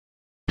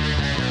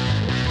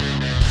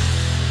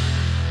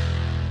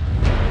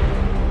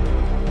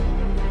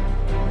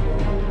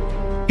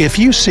If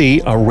you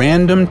see a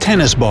random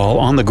tennis ball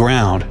on the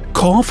ground,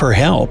 call for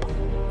help.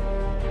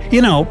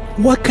 You know,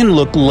 what can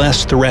look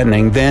less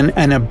threatening than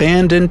an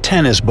abandoned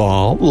tennis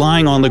ball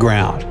lying on the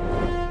ground?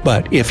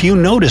 But if you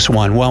notice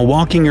one while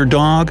walking your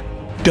dog,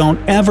 don't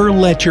ever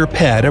let your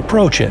pet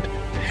approach it.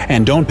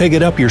 And don't pick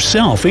it up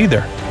yourself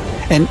either.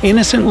 An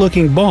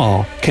innocent-looking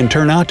ball can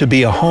turn out to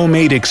be a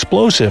homemade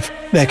explosive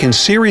that can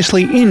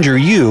seriously injure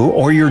you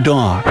or your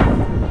dog.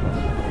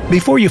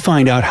 Before you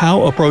find out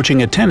how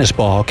approaching a tennis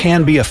ball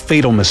can be a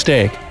fatal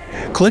mistake,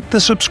 click the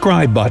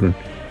subscribe button.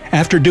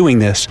 After doing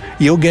this,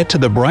 you'll get to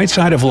the bright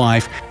side of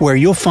life where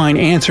you'll find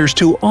answers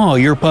to all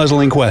your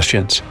puzzling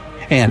questions.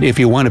 And if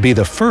you want to be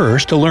the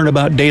first to learn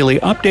about daily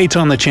updates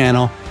on the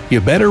channel, you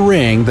better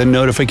ring the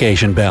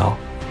notification bell.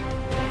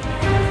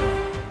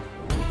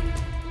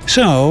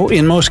 So,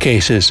 in most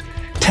cases,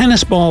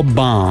 tennis ball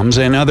bombs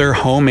and other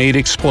homemade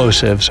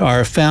explosives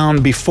are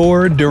found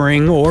before,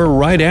 during, or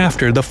right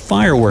after the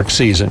fireworks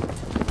season.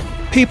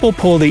 People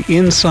pull the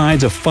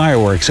insides of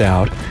fireworks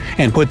out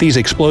and put these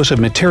explosive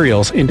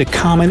materials into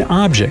common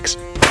objects: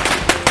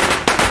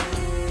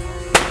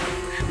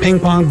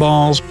 ping-pong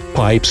balls,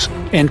 pipes,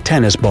 and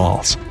tennis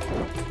balls.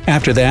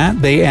 After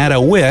that, they add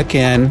a wick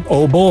and,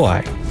 oh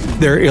boy,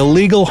 their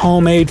illegal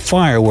homemade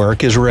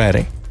firework is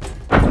ready.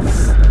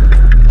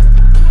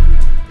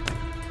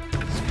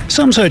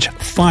 Some such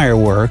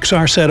fireworks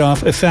are set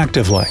off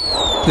effectively.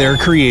 Their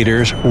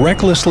creators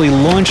recklessly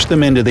launch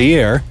them into the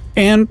air,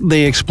 and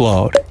they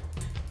explode.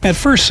 At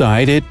first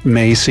sight, it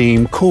may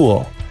seem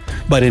cool,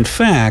 but in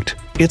fact,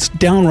 it's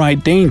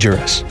downright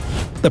dangerous.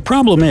 The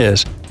problem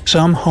is,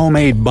 some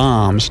homemade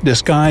bombs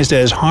disguised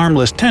as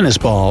harmless tennis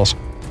balls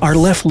are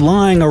left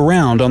lying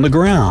around on the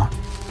ground.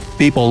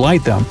 People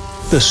light them,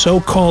 the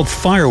so-called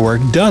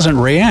firework doesn't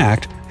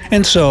react,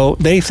 and so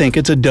they think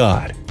it's a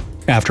dud.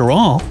 After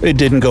all, it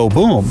didn't go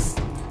boom.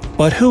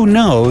 But who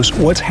knows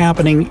what's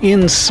happening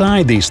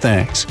inside these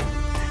things?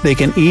 They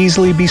can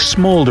easily be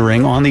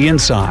smoldering on the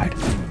inside.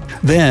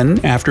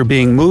 Then, after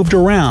being moved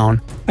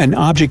around, an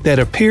object that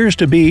appears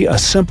to be a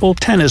simple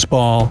tennis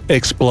ball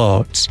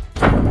explodes.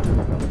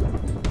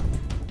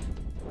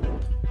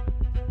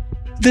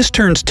 This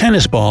turns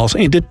tennis balls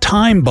into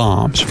time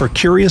bombs for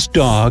curious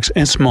dogs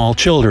and small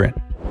children.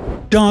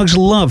 Dogs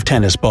love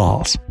tennis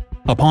balls.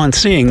 Upon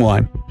seeing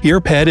one,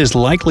 your pet is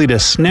likely to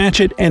snatch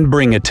it and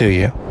bring it to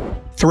you.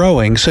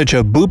 Throwing such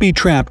a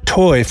booby-trapped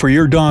toy for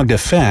your dog to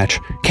fetch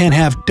can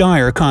have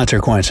dire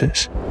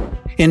consequences.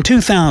 In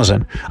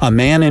 2000, a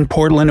man in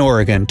Portland,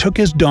 Oregon took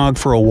his dog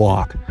for a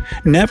walk,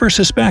 never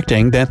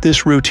suspecting that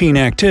this routine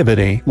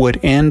activity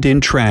would end in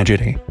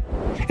tragedy.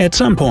 At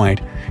some point,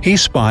 he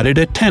spotted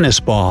a tennis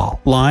ball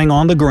lying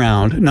on the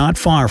ground not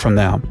far from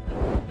them.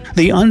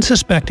 The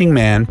unsuspecting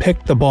man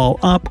picked the ball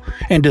up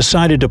and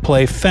decided to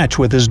play fetch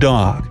with his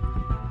dog.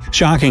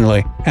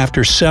 Shockingly,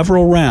 after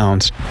several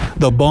rounds,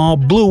 the ball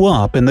blew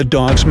up in the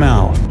dog's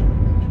mouth.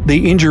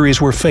 The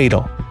injuries were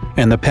fatal,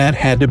 and the pet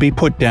had to be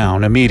put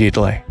down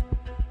immediately.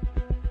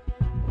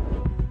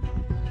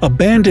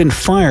 Abandoned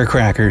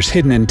firecrackers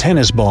hidden in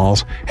tennis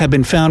balls have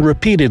been found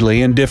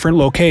repeatedly in different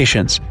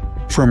locations,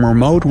 from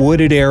remote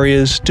wooded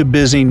areas to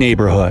busy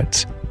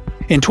neighborhoods.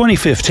 In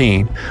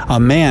 2015, a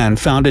man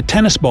found a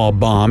tennis ball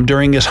bomb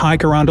during his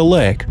hike around a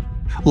lake.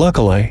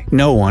 Luckily,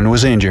 no one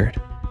was injured.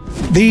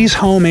 These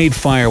homemade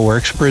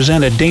fireworks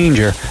present a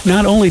danger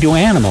not only to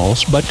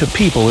animals but to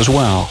people as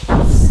well.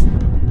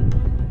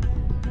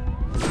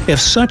 If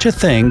such a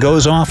thing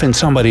goes off in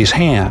somebody's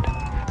hand,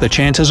 the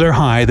chances are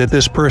high that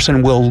this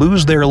person will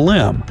lose their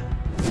limb.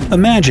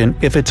 Imagine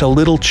if it's a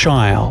little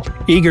child,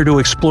 eager to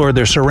explore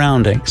their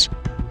surroundings.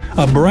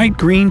 A bright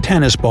green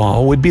tennis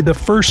ball would be the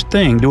first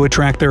thing to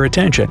attract their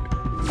attention.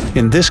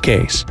 In this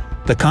case,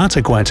 the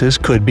consequences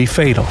could be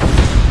fatal.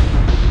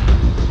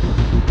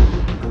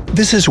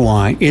 This is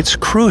why it's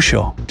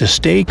crucial to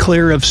stay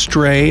clear of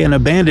stray and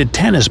abandoned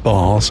tennis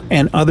balls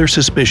and other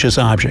suspicious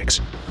objects.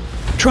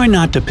 Try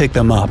not to pick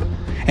them up,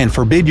 and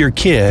forbid your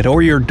kid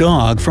or your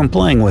dog from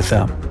playing with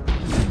them.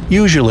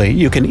 Usually,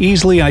 you can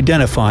easily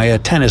identify a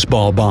tennis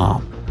ball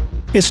bomb.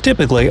 It's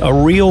typically a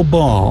real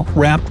ball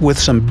wrapped with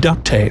some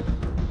duct tape.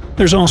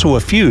 There's also a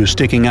fuse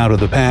sticking out of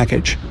the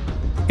package.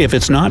 If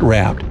it's not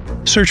wrapped,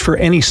 search for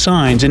any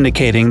signs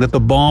indicating that the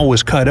ball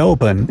was cut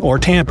open or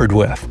tampered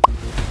with.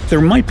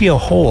 There might be a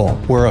hole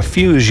where a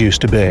fuse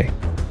used to be.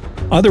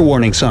 Other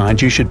warning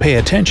signs you should pay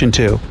attention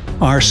to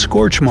are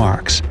scorch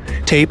marks,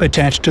 tape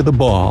attached to the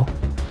ball,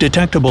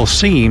 detectable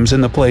seams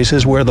in the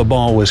places where the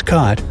ball was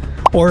cut,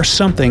 or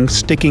something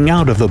sticking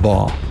out of the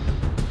ball.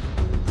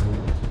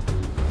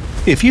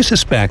 If you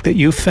suspect that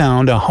you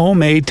found a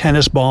homemade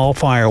tennis ball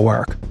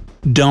firework,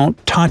 don't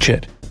touch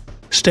it.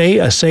 Stay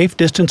a safe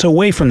distance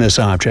away from this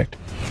object.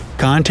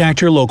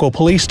 Contact your local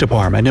police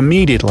department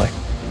immediately,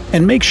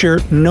 and make sure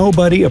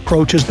nobody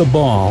approaches the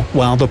ball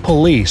while the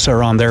police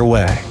are on their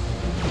way.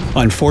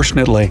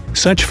 Unfortunately,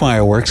 such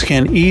fireworks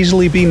can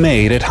easily be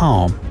made at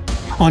home.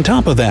 On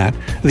top of that,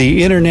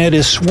 the internet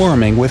is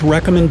swarming with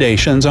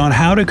recommendations on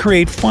how to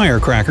create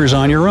firecrackers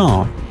on your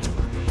own.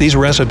 These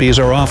recipes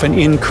are often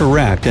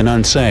incorrect and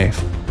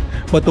unsafe.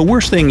 But the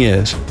worst thing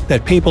is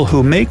that people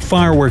who make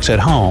fireworks at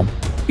home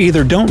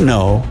either don't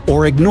know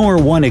or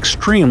ignore one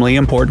extremely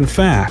important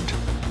fact.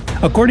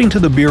 According to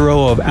the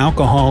Bureau of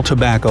Alcohol,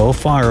 Tobacco,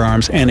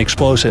 Firearms, and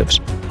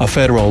Explosives, a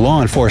federal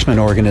law enforcement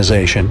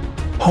organization,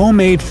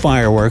 homemade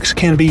fireworks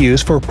can be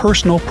used for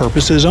personal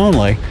purposes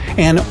only,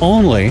 and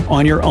only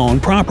on your own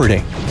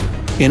property.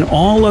 In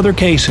all other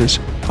cases,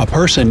 a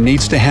person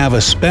needs to have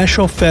a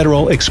special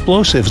federal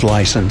explosives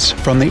license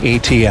from the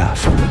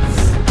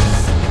ATF.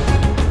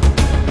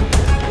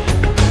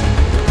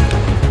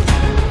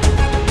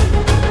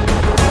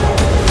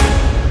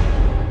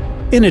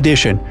 In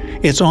addition,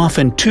 it's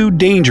often too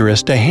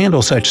dangerous to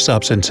handle such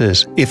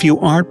substances if you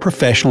aren't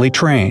professionally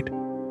trained.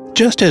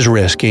 Just as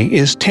risky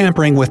is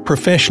tampering with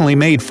professionally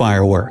made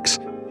fireworks.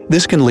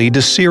 This can lead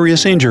to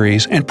serious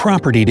injuries and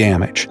property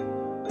damage.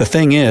 The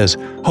thing is,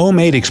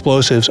 homemade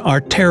explosives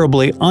are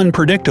terribly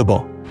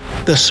unpredictable.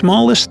 The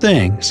smallest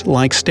things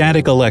like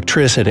static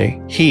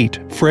electricity, heat,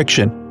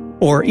 friction,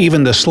 or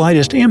even the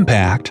slightest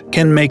impact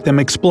can make them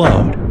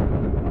explode.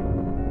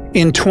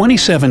 In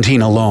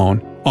 2017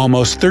 alone,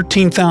 almost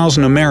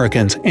 13,000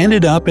 Americans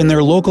ended up in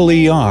their local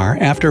ER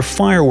after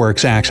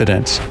fireworks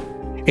accidents.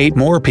 8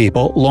 more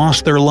people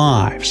lost their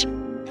lives.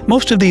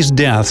 Most of these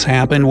deaths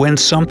happened when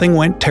something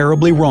went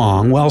terribly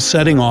wrong while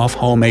setting off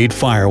homemade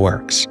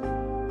fireworks.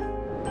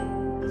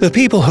 The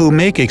people who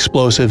make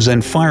explosives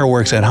and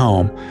fireworks at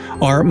home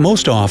are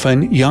most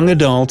often young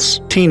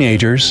adults,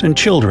 teenagers, and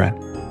children.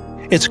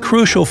 It's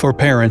crucial for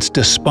parents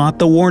to spot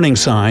the warning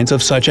signs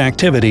of such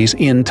activities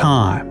in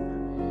time.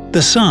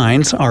 The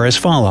signs are as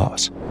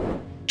follows.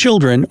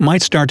 Children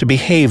might start to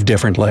behave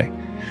differently.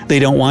 They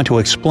don't want to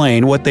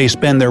explain what they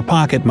spend their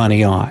pocket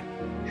money on.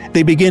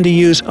 They begin to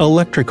use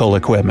electrical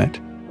equipment.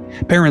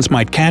 Parents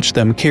might catch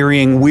them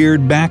carrying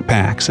weird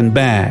backpacks and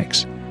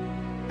bags.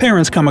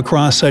 Parents come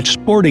across such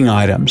sporting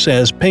items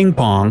as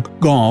ping-pong,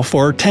 golf,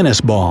 or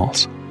tennis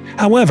balls.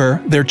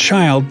 However, their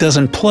child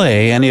doesn't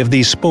play any of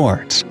these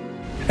sports.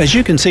 As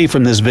you can see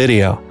from this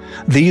video,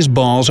 these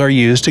balls are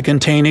used to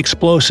contain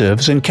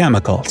explosives and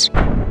chemicals.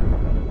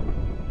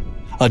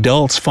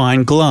 Adults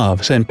find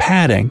gloves and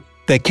padding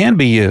that can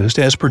be used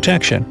as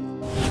protection.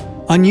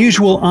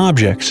 Unusual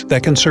objects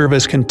that can serve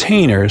as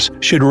containers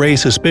should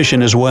raise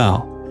suspicion as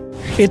well.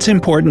 It's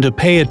important to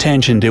pay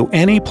attention to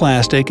any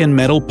plastic and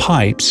metal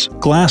pipes,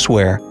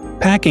 glassware,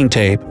 packing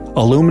tape,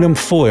 aluminum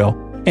foil,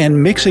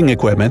 and mixing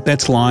equipment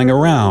that's lying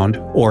around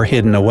or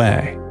hidden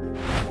away.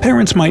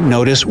 Parents might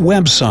notice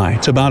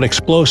websites about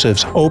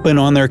explosives open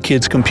on their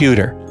kids'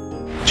 computer.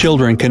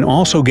 Children can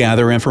also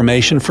gather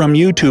information from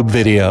YouTube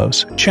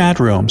videos, chat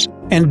rooms,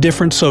 and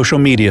different social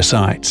media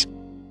sites.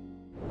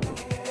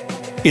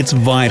 It's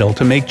vital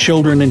to make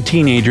children and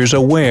teenagers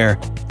aware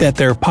that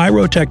their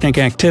pyrotechnic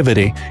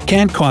activity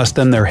can cost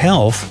them their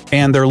health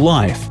and their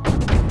life.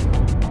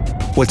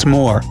 What's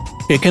more,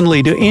 it can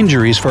lead to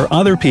injuries for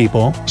other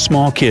people,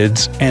 small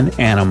kids, and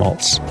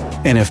animals.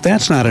 And if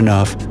that's not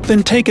enough,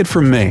 then take it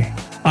from me.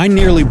 I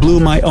nearly blew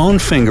my own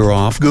finger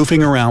off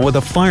goofing around with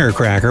a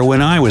firecracker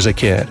when I was a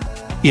kid.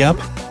 Yep,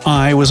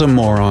 I was a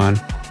moron.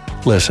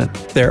 Listen,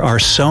 there are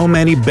so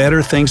many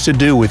better things to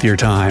do with your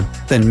time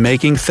than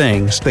making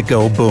things that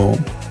go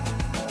boom.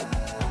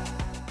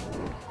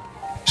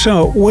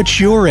 So, what's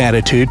your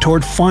attitude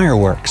toward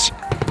fireworks?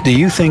 Do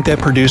you think that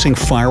producing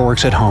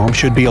fireworks at home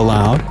should be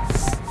allowed?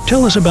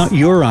 Tell us about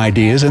your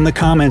ideas in the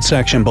comment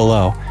section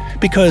below,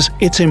 because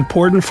it's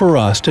important for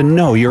us to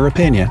know your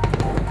opinion.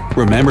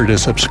 Remember to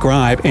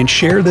subscribe and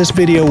share this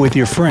video with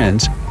your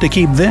friends to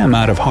keep them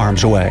out of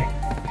harm's way.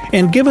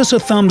 And give us a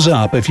thumbs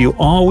up if you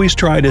always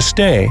try to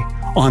stay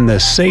on the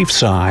safe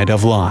side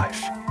of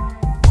life.